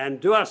 and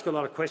do ask a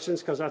lot of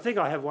questions, because I think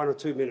I have 1 or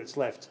 2 minutes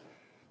left.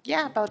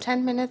 Yeah, about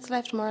 10 minutes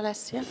left, more or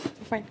less. Yeah,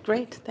 fine.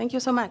 Great. Thank you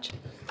so much.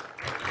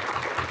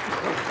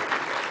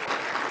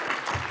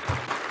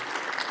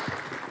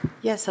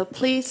 Yeah, so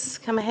please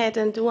come ahead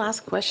and do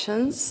ask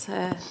questions.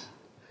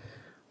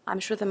 I'm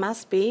sure there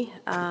must be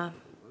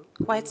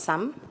quite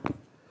some.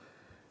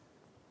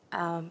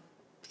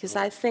 Because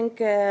I think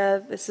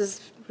this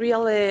is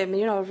really,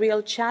 a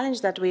real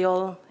challenge that we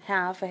all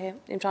have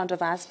in front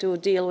of us to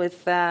deal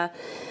with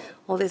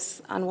all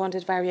this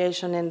unwanted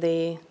variation in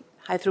the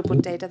high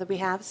throughput data that we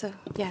have. So,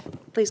 yeah,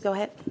 please go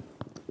ahead.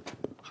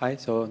 Hi,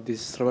 so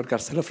this is Robert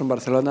Carcelo from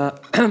Barcelona.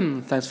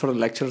 Thanks for the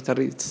lecture,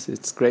 Terry.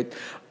 It's great.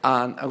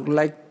 And I would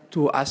like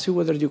to ask you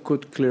whether you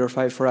could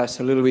clarify for us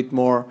a little bit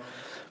more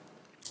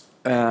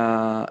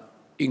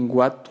in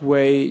what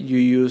way you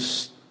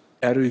use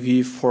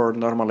RUV for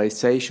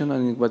normalization,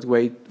 and in what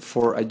way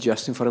for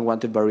adjusting for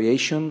unwanted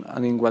variation,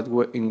 and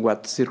in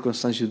what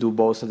circumstance you do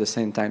both at the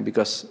same time.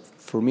 Because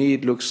for me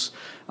it looks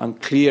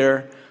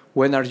unclear,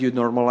 when are you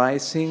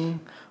normalizing,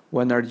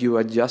 when are you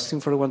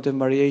adjusting for unwanted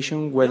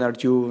variation, when are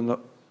you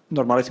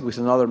normalizing with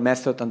another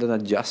method and then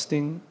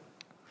adjusting?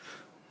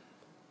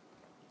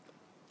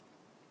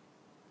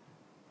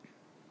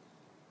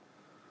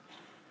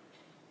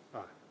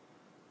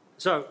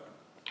 So,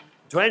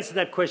 to answer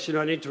that question,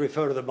 I need to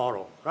refer to the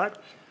model, right?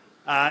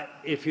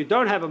 If you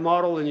don't have a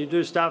model and you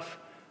do stuff,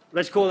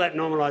 let's call that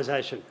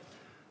normalization.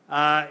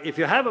 If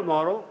you have a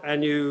model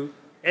and you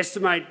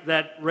estimate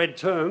that red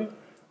term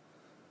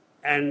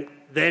and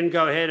then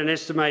go ahead and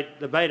estimate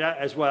the beta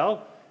as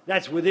well,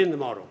 that's within the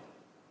model.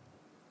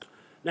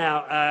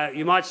 Now,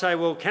 you might say,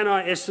 well, can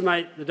I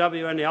estimate the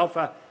W and the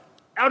alpha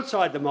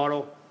outside the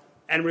model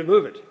and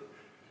remove it?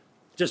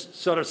 Just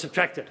sort of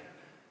subtract it.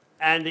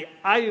 And the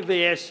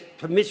RUVS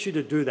permits you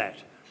to do that.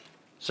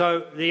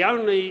 So the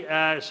only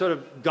sort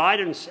of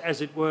guidance,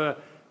 as it were,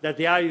 that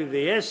the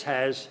RUVS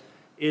has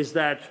is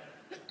that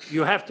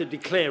you have to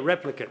declare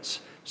replicates.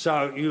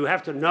 So you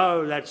have to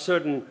know that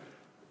certain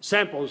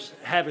samples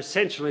have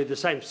essentially the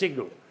same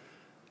signal.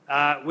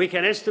 We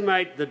can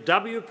estimate the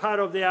W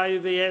part of the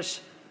RUVS,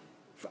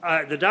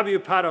 the W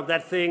part of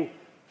that thing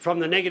from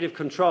the negative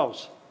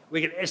controls.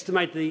 We can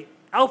estimate the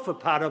alpha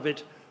part of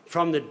it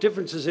from the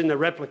differences in the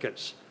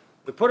replicates.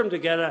 We put them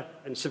together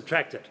and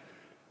subtract it.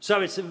 So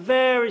it's a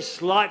very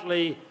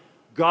slightly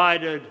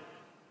guided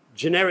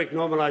generic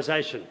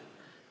normalization.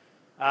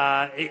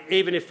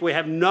 Even if we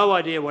have no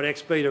idea what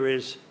X beta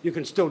is, you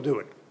can still do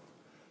it.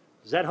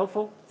 Is that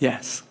helpful?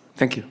 Yes,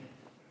 thank you.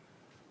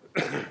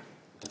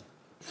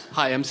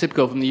 Hi, I'm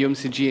Sipko from the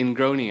UMCG in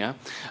Groningen.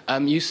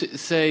 You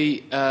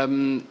say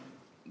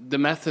the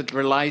method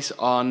relies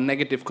on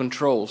negative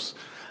controls.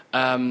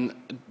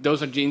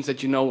 Those are genes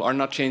that you know are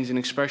not changed in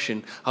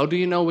expression. How do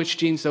you know which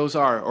genes those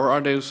are, or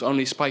are those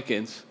only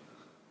spike-ins?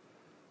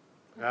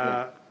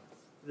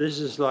 This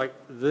is like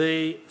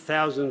the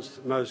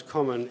thousandth most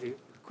common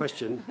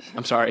question.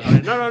 I'm sorry.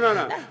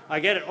 No. I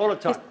get it all the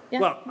time. Yeah.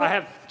 Well, I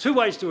have two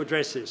ways to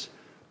address this.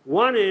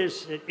 One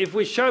is, if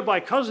we show by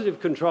causative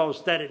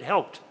controls that it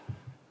helped,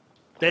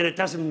 then it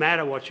doesn't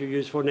matter what you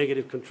used for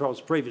negative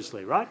controls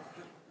previously, right?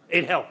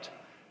 It helped.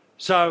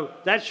 So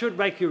that should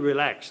make you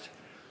relaxed.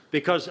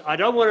 Because I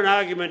don't want an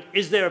argument,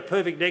 is there a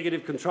perfect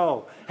negative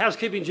control?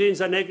 Housekeeping genes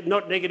are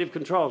not negative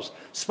controls.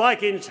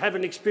 Spike-ins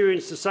haven't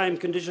experienced the same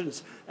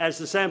conditions as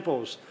the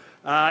samples.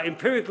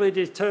 Empirically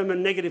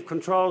determined negative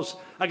controls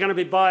are going to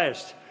be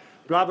biased.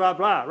 Blah, blah,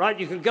 blah, right?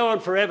 You could go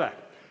on forever.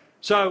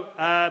 So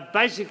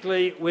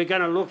basically, we're going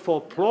to look for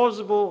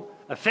plausible,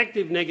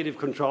 effective negative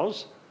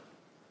controls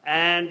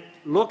and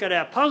look at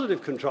our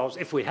positive controls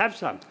if we have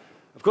some.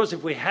 Of course,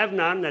 if we have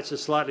none, that's a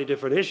slightly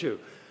different issue.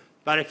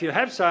 But if you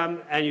have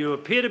some and you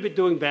appear to be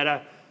doing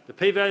better, the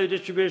p-value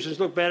distributions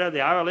look better, the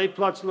RLE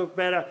plots look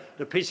better,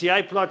 the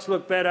PCA plots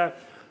look better,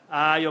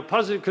 your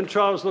positive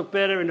controls look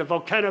better in the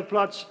volcano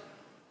plots,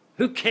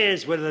 who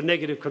cares whether the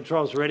negative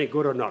controls were any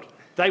good or not?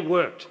 They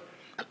worked.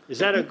 Is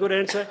that a good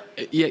answer?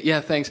 Yeah,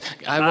 thanks.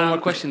 I have one more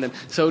question then.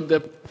 So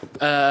the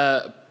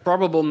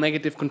probable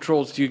negative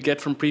controls you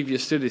get from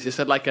previous studies, is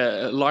that like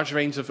a large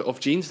range of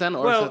genes then?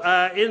 Or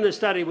well, in the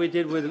study we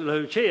did with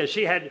Lucia,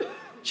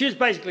 she was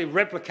basically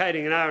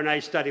replicating an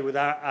RNA study with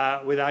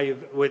a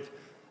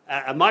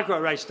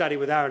microarray study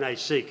with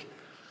RNA-seq.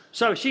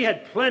 So she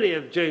had plenty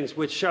of genes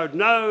which showed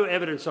no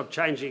evidence of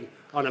changing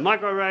on the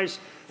microarrays,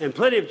 and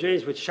plenty of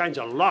genes which change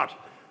a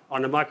lot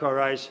on the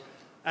microarrays.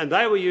 And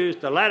they were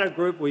used, the latter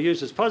group were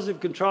used as positive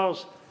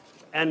controls,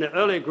 and the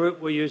earlier group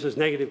were used as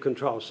negative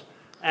controls.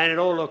 And it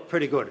all looked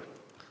pretty good.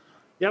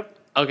 Yep.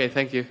 Okay,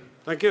 thank you.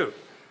 Thank you.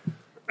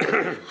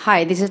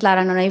 Hi, this is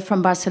Lara Nonay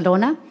from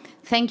Barcelona.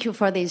 Thank you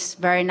for this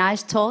very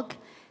nice talk.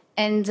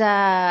 And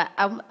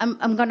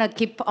I'm going to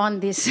keep on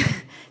this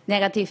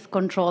negative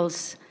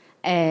controls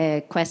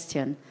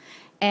question.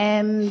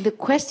 The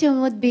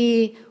question would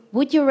be,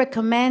 would you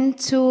recommend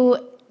to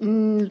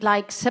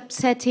like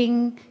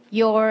subsetting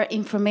your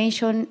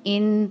information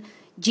in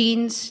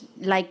genes,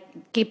 like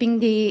keeping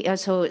the,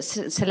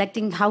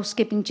 selecting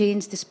housekeeping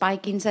genes, the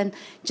spike-ins, and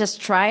just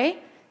try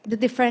the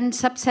different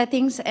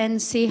subsettings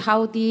and see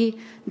how the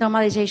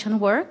normalization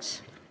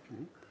works?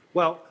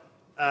 Well,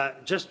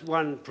 just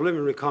one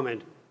preliminary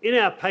comment. In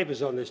our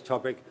papers on this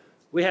topic,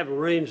 we have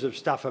reams of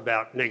stuff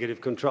about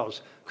negative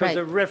controls because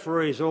the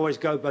referees always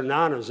go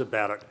bananas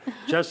about it,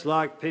 just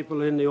like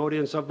people in the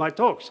audience of my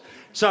talks.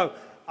 So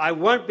I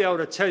won't be able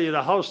to tell you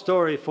the whole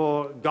story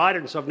for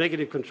guidance of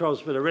negative controls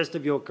for the rest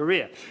of your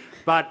career.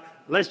 But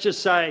let's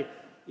just say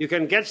you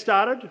can get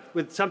started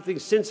with something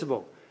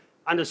sensible.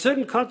 Under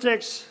certain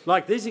contexts,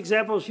 like these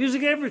examples,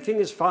 using everything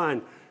is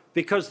fine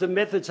because the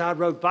methods are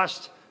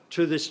robust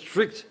to the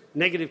strict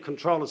negative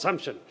control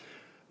assumption.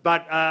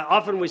 But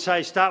often we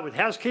say start with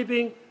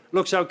housekeeping,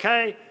 looks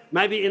okay,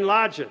 maybe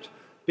enlarge it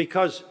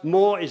because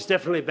more is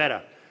definitely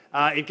better.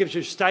 It gives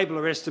you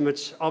stabler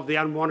estimates of the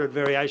unwanted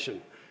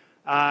variation.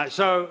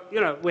 So, you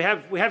know, we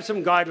have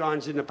some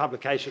guidelines in the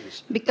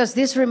publications. Because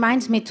this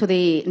reminds me to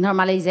the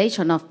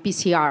normalization of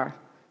PCR.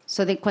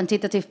 So the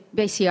quantitative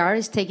PCR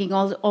is taking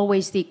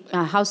always the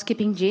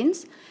housekeeping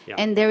genes, Yeah.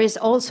 and there is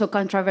also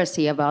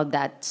controversy about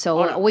that. So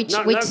Oh, no, which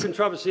no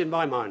controversy in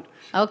my mind.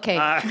 Okay.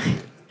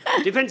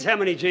 Depends how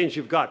many genes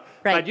you've got.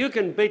 Right. But you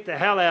can beat the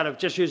hell out of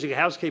just using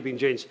housekeeping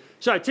genes.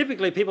 So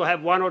typically people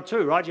have one or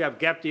two, right? You have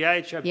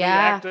GAPDH, you have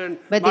B-actin.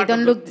 But they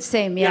don't look the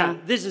same, yeah.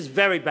 This is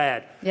very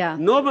bad. Yeah.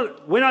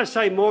 When I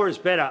say more is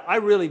better, I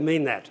really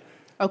mean that.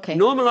 Okay.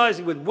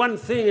 Normalizing with one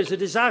thing is a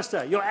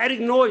disaster. You're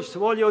adding noise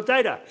to all your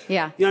data.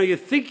 Yeah. You know, you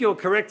think you're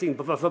correcting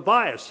for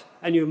bias,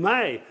 and you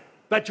may,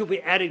 but you'll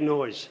be adding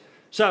noise.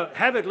 So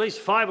have at least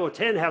 5 or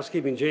 10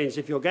 housekeeping genes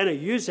if you're going to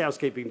use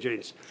housekeeping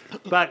genes.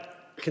 But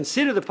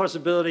consider the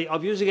possibility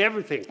of using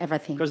everything.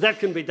 Everything. Because that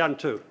can be done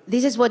too.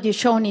 This is what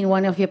you've shown in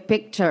one of your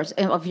pictures,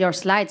 of your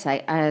slides.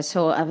 So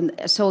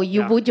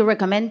would you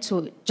recommend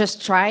to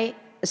just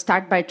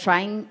start by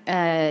trying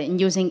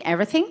using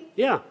everything?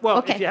 Yeah, well,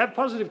 Okay. if you have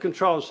positive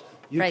controls,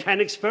 you Right. can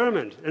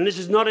experiment, and this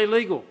is not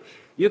illegal.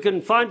 You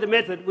can find the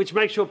method which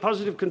makes your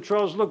positive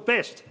controls look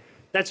best.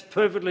 That's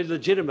perfectly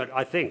legitimate,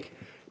 I think.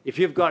 If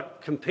you've got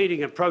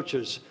competing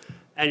approaches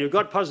and you've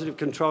got positive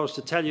controls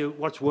to tell you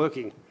what's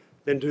working,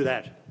 then do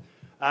that.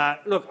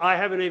 Look, I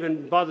haven't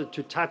even bothered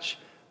to touch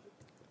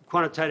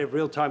quantitative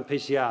real-time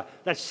PCR.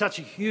 That's such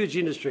a huge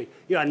industry.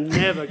 You are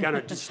never going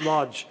to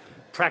dislodge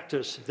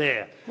practice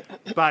there.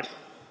 But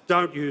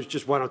don't use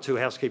just 1 or 2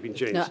 housekeeping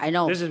genes. No, I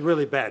know. This is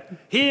really bad.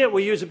 Here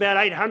we use about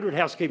 800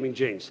 housekeeping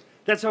genes.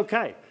 That's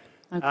okay.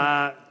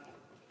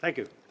 Thank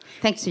you.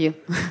 Thanks to you.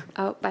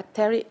 But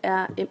Terry,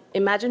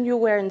 imagine you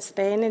were in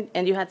Spain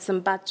and you had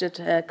some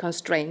budget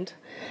constraint.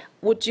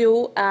 Would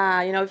you,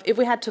 if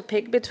we had to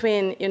pick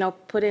between,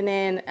 putting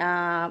in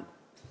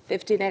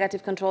 50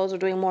 negative controls or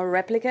doing more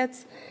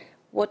replicates,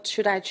 what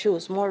should I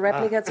choose? More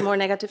replicates, more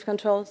negative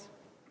controls?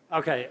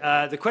 Okay,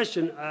 the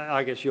question,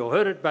 I guess you all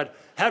heard it, but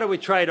how do we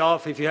trade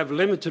off if you have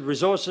limited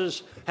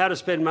resources, how to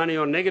spend money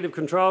on negative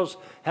controls,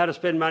 how to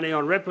spend money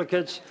on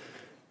replicates?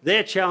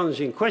 They're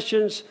challenging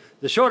questions.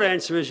 The short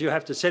answer is you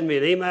have to send me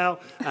an email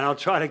and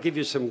I'll try to give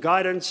you some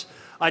guidance.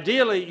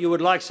 Ideally, you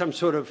would like some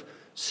sort of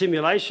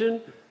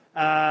simulation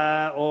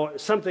or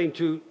something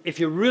to, if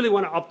you really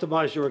want to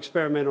optimize your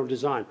experimental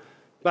design.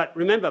 But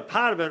remember,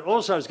 part of it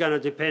also is going to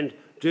depend,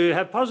 do you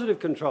have positive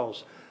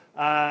controls?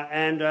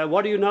 And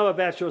what do you know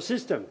about your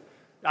system?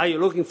 Are you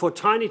looking for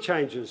tiny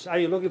changes? Are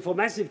you looking for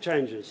massive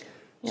changes?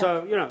 Yeah. So,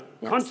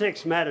 Yes.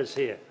 context matters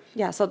here.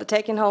 Yeah, so the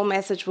take-home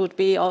message would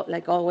be,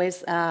 like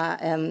always,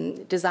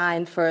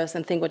 design first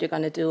and think what you're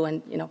going to do,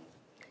 and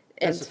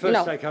That's the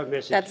first take-home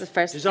message. That's the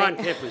first. Design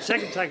carefully.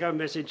 Second take-home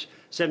message,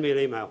 send me an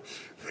email.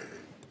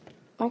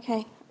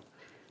 Okay.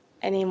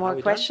 Any more we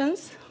done?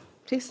 questions,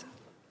 please?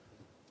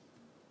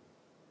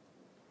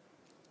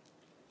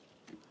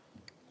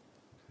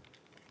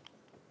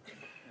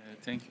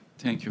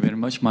 Thank you very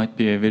much. Might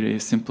be a very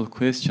simple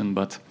question,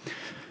 but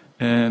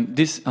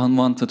this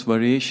unwanted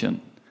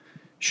variation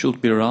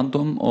should be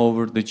random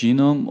over the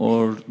genome,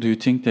 or do you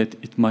think that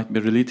it might be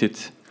related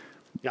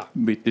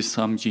with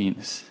some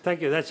genes?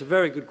 Thank you. That's a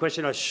very good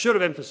question. I should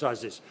have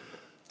emphasized this.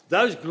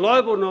 Those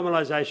global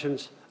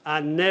normalizations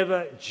are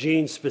never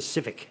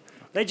gene-specific.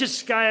 They just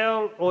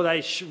scale or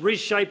they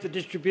reshape the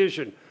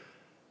distribution.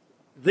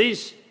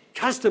 These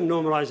custom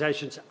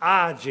normalizations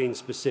are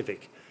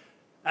gene-specific.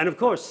 And of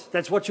course,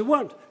 that's what you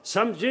want.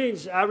 Some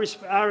genes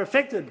are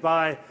affected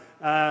by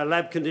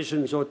lab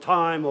conditions or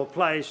time or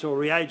place or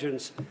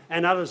reagents,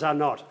 and others are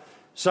not.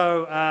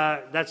 So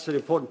that's an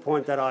important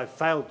point that I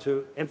failed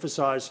to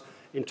emphasize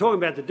in talking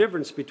about the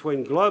difference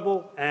between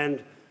global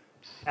and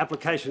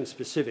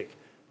application-specific.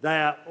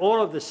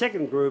 All of the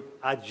second group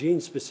are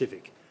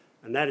gene-specific,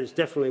 and that is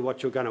definitely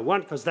what you're going to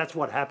want, because that's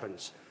what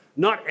happens.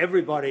 Not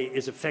everybody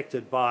is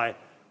affected by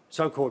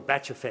so-called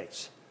batch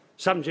effects.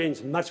 Some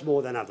genes much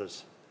more than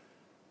others.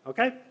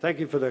 Okay, thank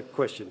you for the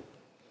question.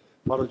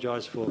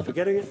 Apologise for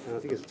forgetting it, and I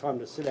think it's time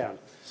to sit down.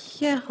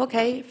 Yeah,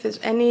 okay. If there's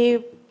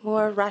any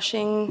more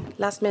rushing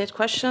last-minute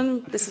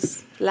question, this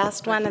is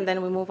last one, and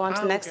then we move on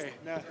to the next.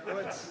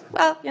 Okay.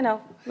 Well,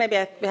 maybe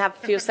we have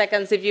a few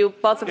seconds.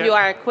 If both of you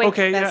are quick,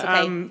 Okay, that's yeah,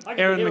 okay. I can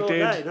Aaron hear all day,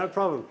 McDade, no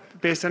problem.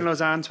 based in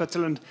Lausanne,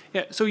 Switzerland.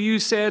 Yeah, so you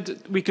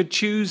said we could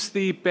choose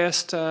the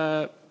best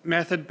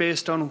method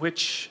based on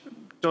which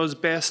does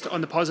best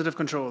on the positive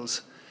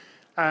controls.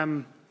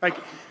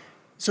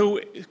 So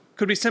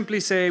could we simply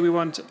say we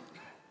want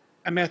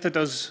a method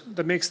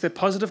that makes the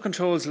positive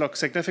controls look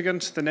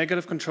significant, the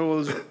negative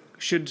controls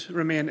should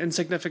remain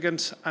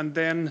insignificant, and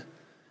then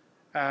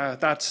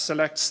that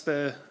selects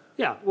the.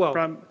 Yeah,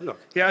 well, look.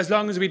 Yeah, as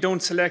long as we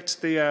don't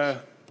select the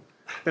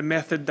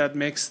method that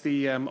makes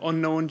the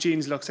unknown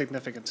genes look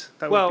significant,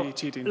 that would be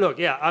cheating. Look,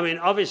 yeah, I mean,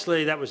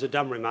 obviously that was a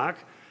dumb remark.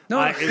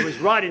 No. It was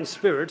right in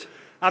spirit.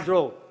 After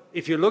all,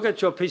 if you look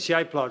at your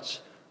PCA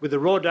plots with the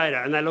raw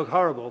data and they look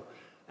horrible,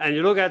 and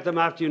you look at them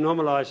after you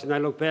normalise and they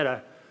look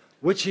better,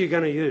 which are you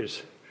going to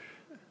use?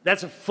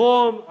 That's a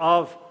form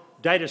of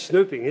data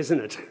snooping, isn't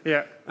it?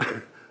 Yeah.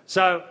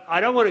 So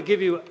I don't want to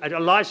give you a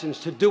license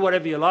to do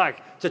whatever you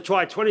like, to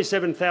try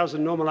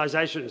 27,000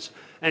 normalisations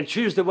and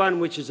choose the one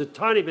which is a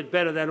tiny bit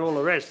better than all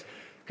the rest,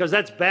 because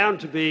that's bound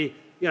to be,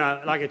 you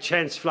know, like a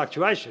chance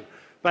fluctuation.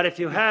 But if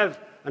you have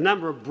a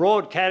number of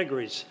broad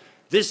categories,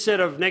 this set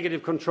of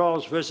negative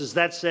controls versus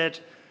that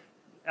set,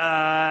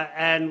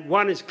 and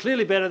one is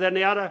clearly better than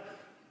the other,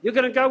 you're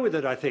going to go with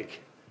it, I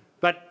think.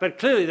 But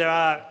clearly there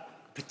are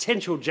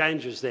potential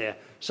changes there.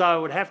 So I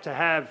would have to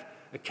have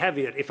a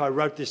caveat if I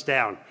wrote this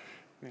down.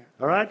 Yeah.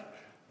 All right?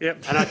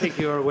 Yep. And I think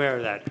you're aware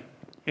of that.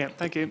 Yeah,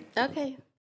 thank you. Okay.